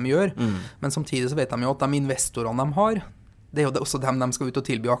den jobben de gjør. Men samtidig så vet de jo at de investorene de har, det er jo også dem de skal ut og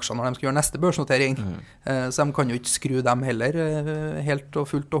tilby aksjer når de skal gjøre neste børsnotering. Så de kan jo ikke skru dem heller helt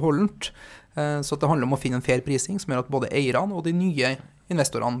og fullt og holdent. Så det handler om å finne en fair prising som gjør at både eierne og de nye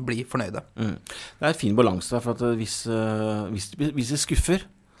investorene blir fornøyde. Det er en fin balanse der, for at hvis de skuffer,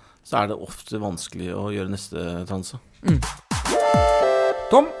 så er det ofte vanskelig å gjøre neste transe.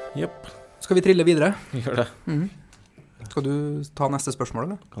 Tom, Yep. Skal vi trille videre? Vi gjør det. Skal du ta neste spørsmål,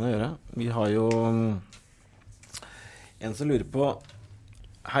 eller? Kan jeg gjøre. Vi har jo en som lurer på: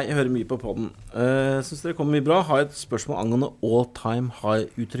 hei, jeg hører mye på podden. Synes dere kommer mye bra. Har et spørsmål angående all-time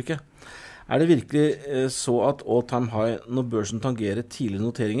high-uttrykket. Er det virkelig så at all-time high når børsen tangerer tidligere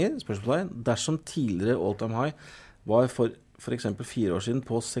noteringer? Spørsmålstegn. Dersom tidligere all-time high var for eksempel 4 år siden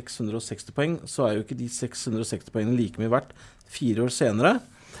på 660 poeng, så er jo ikke de 660 poengene like mye verdt 4 år senere,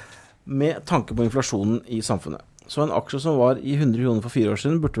 med tanke på inflasjonen i samfunnet. Så en aksje som var i 100 kroner for 4 år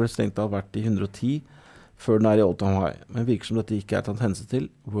siden, burde vel stengt av vært i 110 før den er i all-time high. Men virker som dette ikke er tatt hensyn til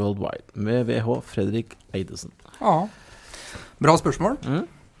worldwide. Med VH Fredrik Eidesen. Ja, bra spørsmål.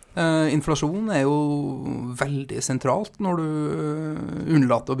 Inflasjon jo veldig sentralt når du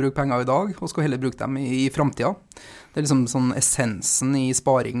unnlater å bruke penger i dag, og skal heller bruke dem i fremtiden. Det liksom sånn essensen i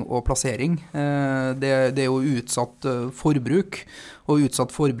sparing og plassering. Det jo utsatt forbruk, og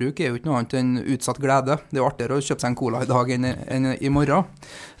utsatt forbruk jo ikke noe annet enn utsatt glede. Det jo artigere å kjøpe seg en cola i dag enn i morgen.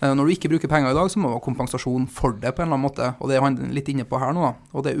 Når du ikke bruker penger i dag, så må du ha kompensasjon for det på en eller annen måte, og det er han litt inne på her nå da.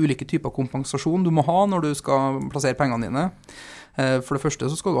 Og det ulike typer kompensasjon du må ha når du skal plassere pengene dine. For det første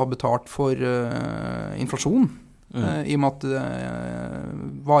så skal du ha betalt for inflasjon, i og med at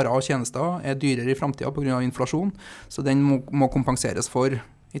varer og tjenester dyrere i fremtiden på grunn av inflasjon, så den må kompenseres for.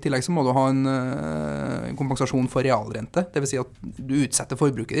 I tillegg så må du ha en kompensasjon for realrente, det vil si at du utsetter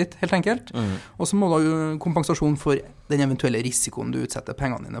forbruket ditt, helt enkelt. Og så må du ha kompensasjon for den eventuelle risikoen du utsetter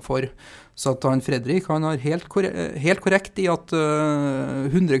pengene dine for. Så at han Fredrik, han har helt korrekt i at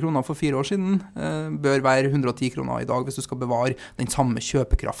 100 kroner for 4 år siden bør være 110 kroner i dag hvis du skal bevare den samme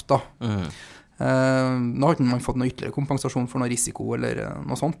kjøpekraften. Da har ikke man fått noe ytterligere kompensasjon for noe risiko eller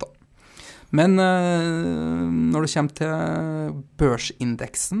noe sånt da. Men når det kommer til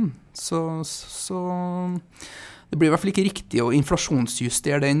børsindeksen, så det blir i hvert fall ikke riktig å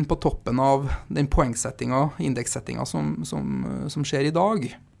inflasjonsjustere den på toppen av den poengsettingen, indekssettingen som skjer i dag.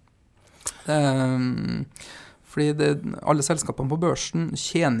 Fordi alle selskapene på børsen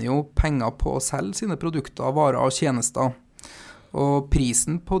tjener jo penger på å selge sine produkter, varer og tjenester. Og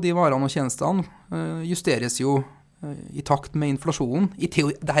prisen på de varene og tjenestene justeres jo i takt med inflasjonen.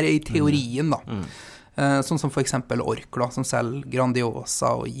 Dette i teorien da. Sånn som for eksempel Orkla, som selger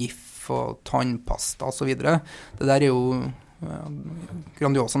Grandiosa og Gif og tannpasta og så videre. Det der jo,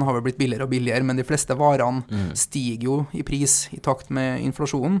 Grandiosaen har vel blitt billigere og billigere, men de fleste varene stiger jo i pris i takt med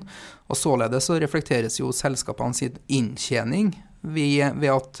inflasjonen, og således så reflekteres jo selskapene sin inntjening ved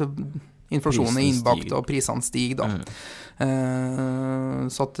at inflasjonen innbakt og prisene stiger da.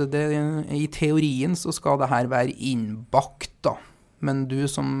 Så at i teorien så skal det her være innbakt da, men du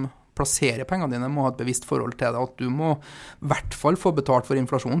som plasserer pengene dine må ha et bevisst forhold til det, at du må i hvert fall få betalt for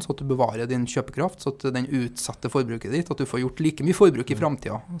inflasjonen, så at du bevarer din kjøpekraft, så at den utsatte forbruket ditt, at du får gjort like mye forbruk i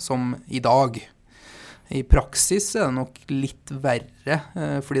fremtiden som i dag. I praksis det nok litt verre,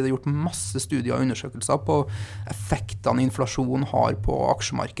 fordi det gjort masse studier og undersøkelser på effektene inflasjon har på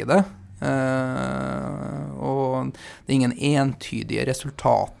aksjemarkedet, og det er ingen entydige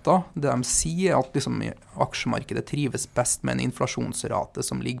resultater. Det de sier at liksom, aksjemarkedet trives best med en inflasjonsrate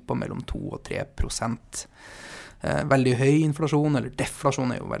som ligger på mellom 2 og 3%. Veldig høy inflasjon, eller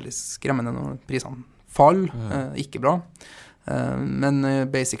deflasjon jo veldig skremmende når prisene faller, ikke bra. Men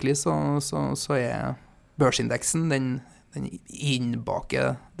basically så børsindeksen den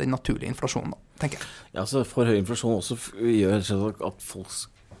innbaker den naturlige inflasjonen, da, tenker jeg. Ja, så for høy inflasjon også gjør at folks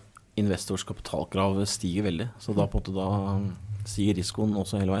investors kapitalkrav stiger veldig, så da på en måte stiger risikoen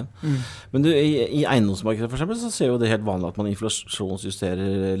også hele veien. Men i eiendomsmarkedet for eksempel, så ser jo det helt vanlig at man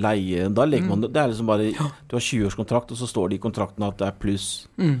inflasjonsjusterer leie. Da legger man det liksom bare, du har 20-årskontrakt, og så står det i kontrakten at det pluss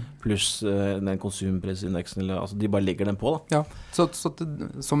den konsumprisindeksen, eller, altså de bare legger den på da. Ja, så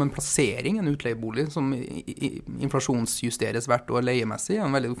som en plassering, en utleiebolig som inflasjonsjusteres hvert år leiemessig,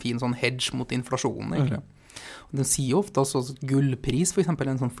 en veldig fin sånn hedge mot inflasjonen egentlig. Den sier jo ofte også gullpris, for eksempel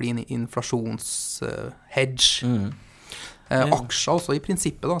en sånn fin inflasjonshedge. Aksjer også i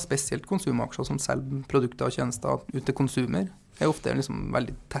prinsippet da, spesielt konsumaksjer som selger produkter og tjenester ut til konsumer, ofte liksom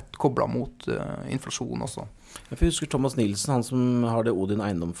veldig tett koblet mot inflasjon også. Jeg husker Thomas Nielsen, han som har det Odin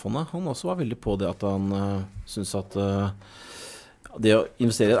eiendomsfondet, han også var veldig på det at han synes at det å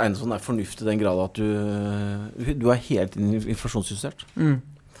investere i et eiendomsfond fornuftig i den grad at du helt inflasjonsjustert.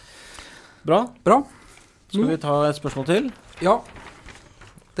 Bra. Skal vi ta et spørsmål til? Ja,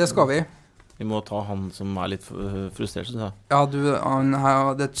 det skal vi. Vi må ta han som litt frustrert, synes jeg. Ja, det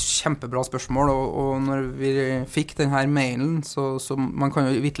er et kjempebra spørsmål, og når vi fikk denne mailen, så man kan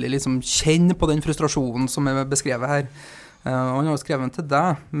jo virkelig liksom kjenne på den frustrasjonen som beskrevet her. Han har jo skrevet den til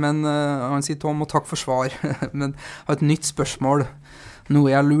deg, men han sier Tom, og takk for svar, men har et nytt spørsmål. Noe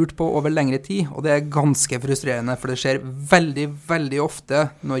jeg har lurt på over lengre tid, og det er ganske frustrerende, for det skjer veldig, veldig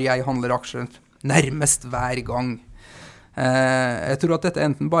ofte når jeg handler aksjer, nærmest hver gang. Jeg tror at dette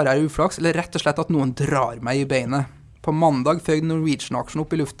enten bare uflaks, eller rett og slett at noen drar meg i beinet. På mandag føg Norwegian-aksjen opp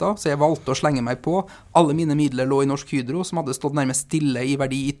i lufta, så jeg valgte å slenge meg på. Alle mine midler lå i Norsk Hydro, som hadde stått nærmest stille i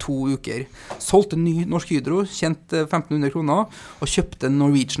verdi i 2 uker. Solgte ny Norsk Hydro, tjente 1500 kroner, og kjøpte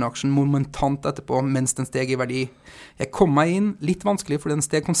Norwegian-aksjen momentant etterpå, mens den steg i verdi. Jeg kom meg inn, litt vanskelig, for den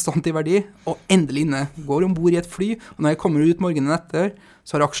steg konstant i verdi, og endelig inne. Går ombord i et fly, og når jeg kommer ut morgenen etter,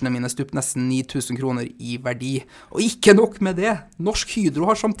 så har aksjene mine stupt nesten 9 000 kroner i verdi. Og ikke nok med det, Norsk Hydro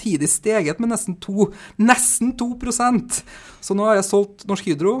har samtidig steget med nesten 2%. Så nå har jeg solgt Norsk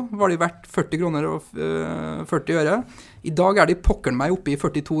Hydro, var de verdt 40 kroner og 40 øre. I dag er de pokkeren meg oppe i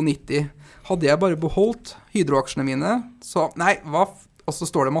 42,90. Hadde jeg bare beholdt Hydro-aksjene mine, så nei, og så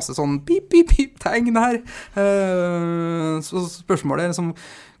står det masse sånn pip-tegn her. Så spørsmålet er liksom,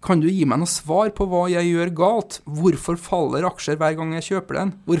 kan du gi meg noe svar på hva jeg gjør galt? Hvorfor faller aksjer hver gang jeg kjøper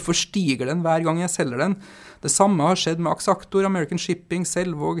den? Hvorfor stiger den hver gang jeg selger den? Det samme har skjedd med Axactor, American Shipping,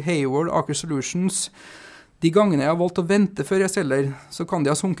 Selvåg, Hayward, Aker Solutions. De gangene jeg har valgt å vente før jeg selger, så kan de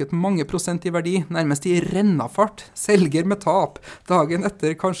ha sunket mange prosent i verdi, nærmest i rennafart. Selger med tap. Dagen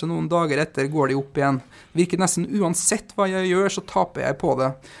etter, kanskje noen dager etter, går de opp igjen. Virker nesten uansett hva jeg gjør, så taper jeg på det.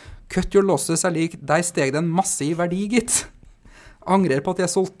 Cut your losses er lik, der steg den masse i verdi, gitt. Angrer på at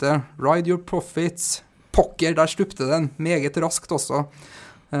jeg solgte. Ride your profits. Pokker, der stupte den. Meget raskt også.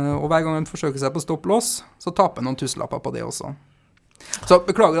 Og hver gang han forsøker seg på stopp loss, så taper noen tusenlapper på det også. Så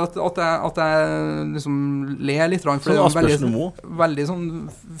beklager at jeg liksom ler litt, for det er en veldig sånn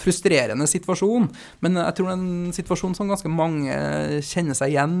frustrerende situasjon, men jeg tror det er en situasjon som ganske mange kjenner seg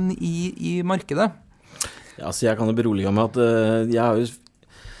igjen i markedet. Ja, så jeg kan jo berolige med at jeg har jo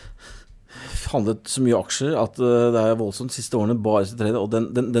handlet så mye aksjer at det er voldsomt de siste årene bare til trade, og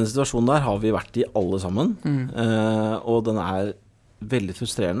den situasjonen der har vi vært i alle sammen, og den er veldig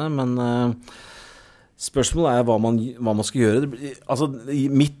frustrerende, men spørsmålet er hva man skal gjøre. Altså,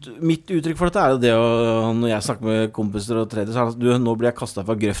 mitt uttrykk for dette er jo det når jeg snakker med kompiser og tradere, så er det at nå blir jeg kastet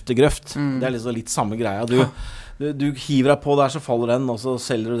fra grøft til grøft. Det er liksom litt samme greia. Du hiver deg på der, så faller den, og så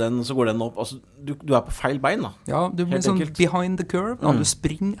selger du den, og så går den opp. Altså, du er på feil bein, da. Ja, du blir sånn behind the curve. Du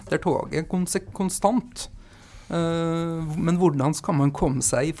springer etter toget konstant. Men hvordan skal man komme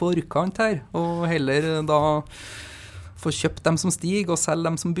seg i forkant her? Og heller da få kjøpt dem som stiger og selge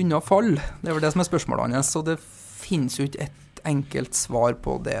dem som begynner å falle. Det er vel det som er spørsmålet hans, og det finnes jo ikke et enkelt svar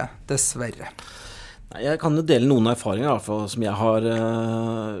på det, dessverre. Nei, jeg kan jo dele noen erfaringer som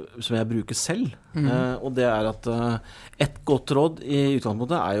jeg bruker selv, og det er at et godt råd i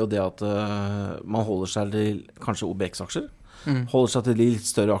utgangspunktet er jo det at man holder seg til kanskje OBX-aksjer, holder seg til de litt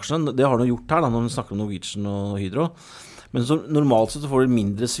større aksjene. Det har du gjort her da, når du snakker om Norwegian og Hydro. Men så normalt så får du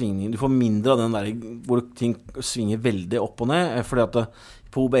mindre svingning. Du får mindre av den der hvor ting svinger veldig opp og ned, fordi at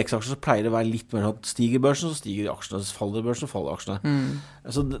på OBX-aksjer så pleier det å være litt mer at stiger børsen, så stiger aksjene, så faller børsen, så faller aksjene.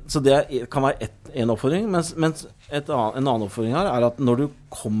 Så det kan være en oppfordring, mens en annen oppfordring her er at når du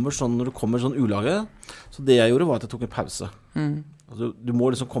kommer sånn ulage, så det jeg gjorde var at jeg tok en pause. Altså, du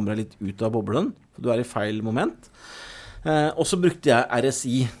må liksom komme deg litt ut av boblen, for du er i feil moment. Og så brukte jeg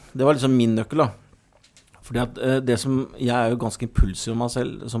RSI. Det var liksom min nøkkel da. Fordi at jeg er jo ganske impulsiv om meg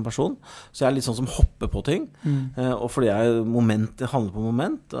selv som person, så jeg er litt sånn som hopper på ting, og fordi jeg handler på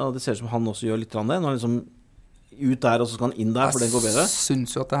moment, og det ser ut som han også gjør litt av det, når han liksom ut der, og så skal han inn der, for det går bedre. Jeg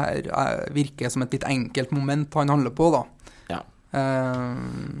synes jo at det her virker som et litt enkelt moment han handler på da. Ja.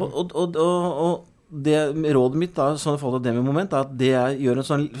 Og det rådet mitt da, sånn i forhold til det med moment, er at det jeg gjør en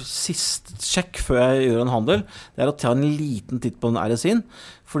sånn sist sjekk før jeg gjør en handel, det er å ta en liten titt på den RSI-en,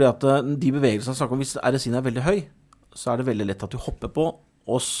 fordi at de bevegelsene snakker om, hvis RSI-en er veldig høy, så er det veldig lett at du hopper på,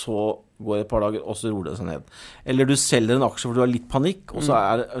 og så går det et par dager, og så roer det seg ned. Eller du selger en aksje for du har litt panikk, og så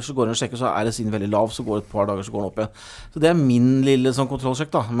går den og sjekker, så er RSI-en veldig lav, så går det et par dager, så går den opp igjen. Så det er min lille sånn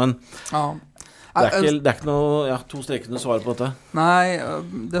kontrollsjekk da, men det er ikke noe, 2 streker å svare på dette. Nei,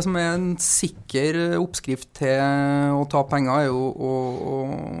 det som er en sikker oppskrift til å ta penger er jo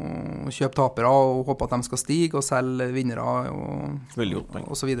å kjøpe tapere og håpe at de skal stige og selge vinnere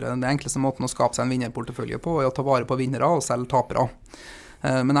og så videre. Den enkleste måten å skape seg en vinnerportefølje på er å ta vare på vinnere og selge tapere.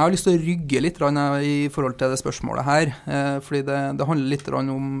 Men jeg har lyst til å rygge litt i forhold til det spørsmålet her, fordi det handler litt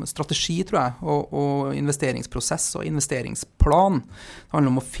om strategi, tror jeg, og investeringsprosess og investeringsplan. Det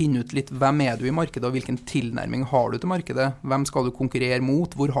handler om å finne ut litt hvem er du i markedet, og hvilken tilnærming har du til markedet, hvem skal du konkurrere mot,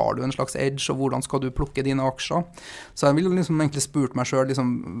 hvor har du en slags edge, og hvordan skal du plukke dine aksjer. Så jeg vil liksom egentlig spurt meg selv,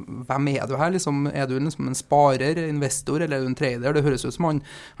 liksom, hvem er du her? Liksom, er du liksom en sparer, investor, eller er du en trader? Det høres ut som han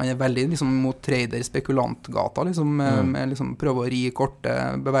er veldig liksom, mot trader-spekulantgata, liksom, med liksom, prøve å ri korte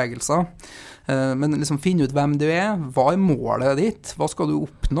bevegelser. Men liksom finne ut hvem du er, hva er målet ditt, hva skal du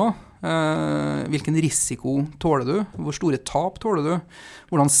oppnå, hvilken risiko tåler du, hvor store tap tåler du,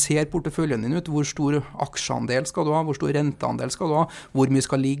 hvordan ser porteføljen din ut, hvor stor aksjeandel skal du ha, hvor stor renteandel skal du ha, hvor mye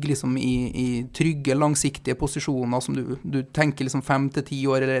skal ligge liksom i trygge, langsiktige posisjoner som du tenker liksom 5 til 10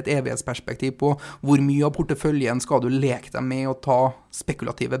 år eller et evighetsperspektiv på, hvor mye av porteføljen skal du leke deg med og ta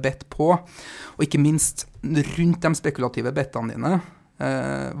spekulative bet på, og ikke minst rundt de spekulative bettene dine,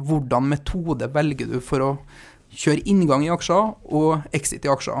 hvordan metode velger du for å kjør inngang i aksjer og exit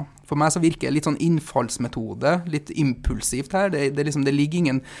i aksjer. For meg så virker det litt sånn innfallsmetode, litt impulsivt her. Det ligger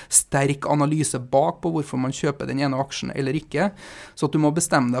ingen sterk analyse bak på hvorfor man kjøper den ene aksjen eller ikke. Så at du må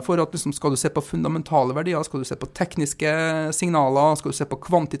bestemme deg for at liksom, skal du se på fundamentale verdier, skal du se på tekniske signaler, skal du se på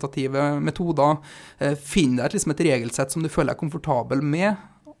kvantitative metoder, finn deg liksom et regelsett som du føler deg komfortabel med,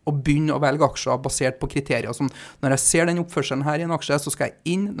 og begynne å velge aksjer basert på kriterier som når jeg ser den oppførselen her i en aksje, så skal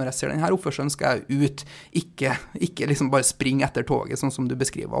jeg inn, når jeg ser den her oppførselen, skal jeg ut, ikke liksom bare springe etter toget, sånn som du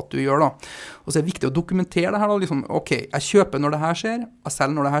beskriver at du gjør da. Og så er det viktig å dokumentere det her da, liksom, ok, jeg kjøper når det her skjer, jeg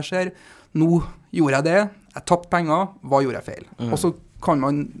selger når det her skjer, nå gjorde jeg det, jeg tappte penger, hva gjorde jeg feil? Og så kan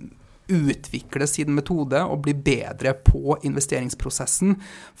man utvikle sin metode og bli bedre på investeringsprosessen,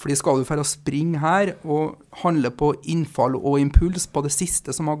 fordi skal du for å springe her og handle på innfall og impuls på det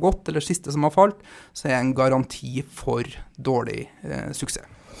siste som har gått eller siste som har falt, så er det en garanti for dårlig suksess.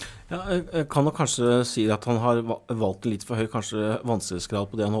 Ja, jeg kan nok kanskje si at han har valgt litt for høy kanskje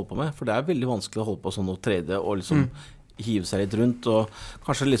vanskelighetsgrad på det han holder på med, for det er veldig vanskelig å holde på sånn og trade og liksom hive seg litt rundt, og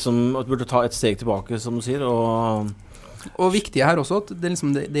kanskje liksom at du burde ta et steg tilbake, som du sier, og viktig her også at det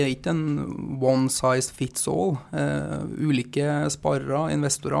er ikke en one size fits all. Ulike sparere,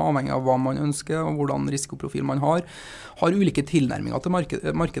 investorer, avhengig av hva man ønsker og hvordan risikoprofil man har ulike tilnærminger til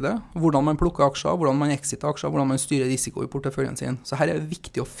markedet. Hvordan man plukker aksjer, hvordan man exiter aksjer, hvordan man styrer risiko i porteføljen sin. Så her er det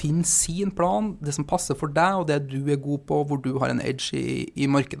viktig å finne sin plan, det som passer for deg og det du er god på, hvor du har en edge i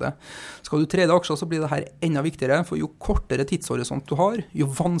markedet. Skal du trade aksjer, så blir det her enda viktigere, for jo kortere tidshorisont du har, jo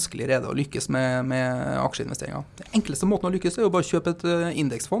vanskeligere er det å lykkes med aksjeinvesteringer. Det enkleste måten å lykkes er jo bare å kjøpe et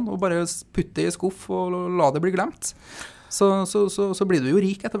indeksfond og bare putte det i skuff og la det bli glemt. Så blir du jo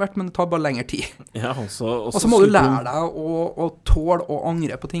rik etter hvert, men det tar bare lengre tid. Ja, og så må du lære deg å tåle å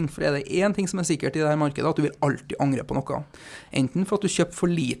angre på ting, for er det en ting som er sikkert i dette markedet, at du vil alltid angre på noe. Enten for at du kjøper for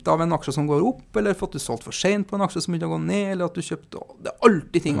lite av en aksje som går opp, eller for at du solgte for sent på en aksje som begynner å gå ned, eller at du kjøpte, det er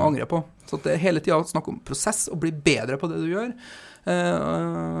alltid ting å angre på. Så det er hele tiden å snakke om prosess, og bli bedre på det du gjør,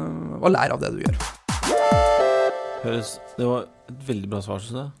 og lære av det du gjør. Det var et veldig bra svar,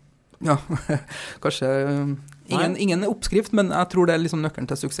 synes jeg. Ja, kanskje ingen oppskrift, men jeg tror det er liksom nøkkelen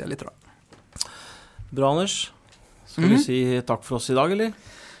til suksess litt. Bra, Anders. Skal vi si takk for oss i dag, eller?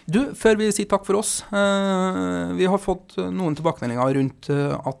 Du, før vi sier takk for oss, vi har fått noen tilbakemeldinger rundt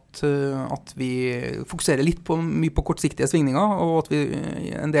at vi fokuserer litt mye på kortsiktige svingninger, og at vi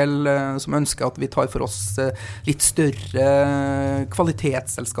en del som ønsker at vi tar for oss litt større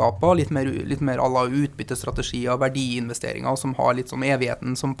kvalitetsselskaper, litt mer à la utbyttestrategier, verdiinvesteringer som har litt som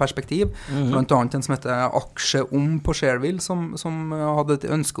evigheten som perspektiv. Blant annet en som heter Aksjeom på Shareville, som hadde et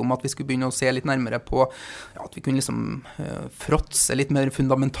ønske om at vi skulle begynne å se litt nærmere på at vi kunne liksom fråtse litt mer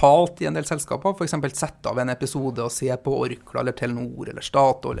fundamentalt i en del selskaper, for eksempel sette av en episode og se på Orkla eller Telenor eller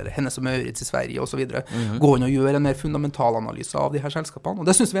Statoil eller Hennes og Mauritz i Sverige og så videre. Gå inn og gjøre en mer fundamental analyse av de her selskapene, og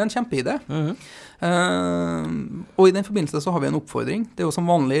det synes vi er en kjempeidé. Og i den forbindelse så har vi en oppfordring. Det er jo som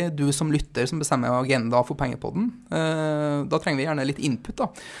vanlig du som lytter som bestemmer agenda for Pengepodden. Da trenger vi gjerne litt input da.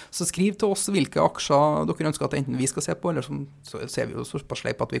 Så skriv til oss hvilke aksjer dere ønsker at enten vi skal se på, eller så ser vi jo såpass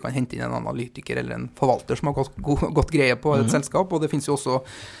sleip at vi kan hente inn en analytiker eller en forvalter som har gått greie på et selskap, og det finnes jo også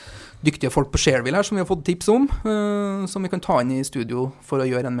dyktige folk på Shareville her som vi har fått tips om, som vi kan ta inn i studio for å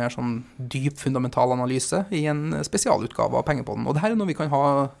gjøre en mer sånn dyp fundamental analyse i en spesialutgave av Pengepodden. Og det her er noe vi kan ha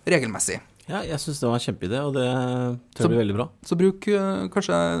regelmessig. Ja, jeg synes det var en kjempeidé, og det tror vi veldig bra. Så bruk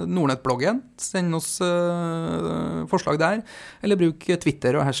kanskje Nordnett-bloggen, send oss forslag der, eller bruk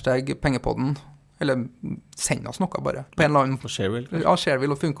Twitter og hashtag Pengepodden, eller send oss noe bare, på en eller annen. Shareville. Ja,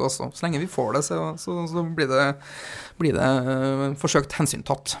 Shareville og funker også. Så lenge vi får det, så blir det forsøkt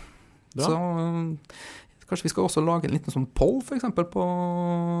hensyntatt. Bra. Så kanskje vi skal også lage en liten sånn poll for eksempel på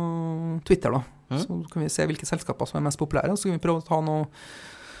Twitter da. Så kan vi se hvilke selskaper som er mest populære, og så kan vi prøve å ta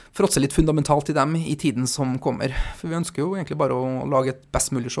fråtse litt fundamentalt i dem i tiden som kommer. For vi ønsker jo egentlig bare å lage et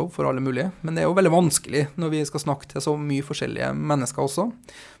best mulig show for alle mulige, men det er jo veldig vanskelig når vi skal snakke til så mye forskjellige mennesker også.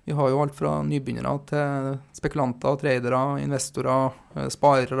 Vi har jo alt fra nybegynnere til spekulanter, tradere, investorer,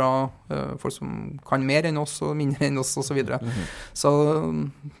 sparere, folk som kan mer enn oss og mindre enn oss og så videre. Så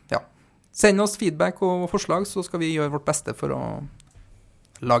ja, send oss feedback og forslag, så skal vi gjøre vårt beste for å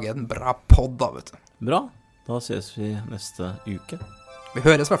lage en bra podd da, vet du. Bra, da ses vi neste uke. Vi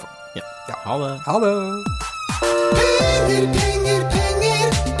høres i hvert fall. Ja. Ha det. Ha det. Penger, penger, penger.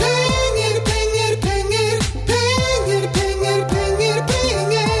 Penger, penger, penger. Penger, penger, penger,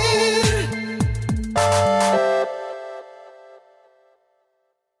 penger.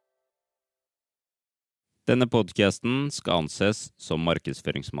 Denne podcasten skal anses som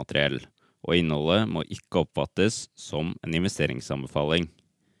markedsføringsmateriell, og innholdet må ikke oppfattes som en investeringsanbefaling.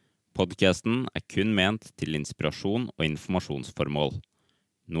 Podcasten kun ment til inspirasjon og informasjonsformål.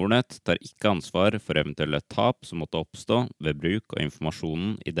 Nordnett tar ikke ansvar for eventuelle tap som måtte oppstå ved bruk av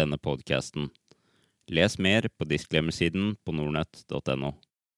informasjonen i denne podcasten. Les mer på disclaimer-siden på nordnett.no.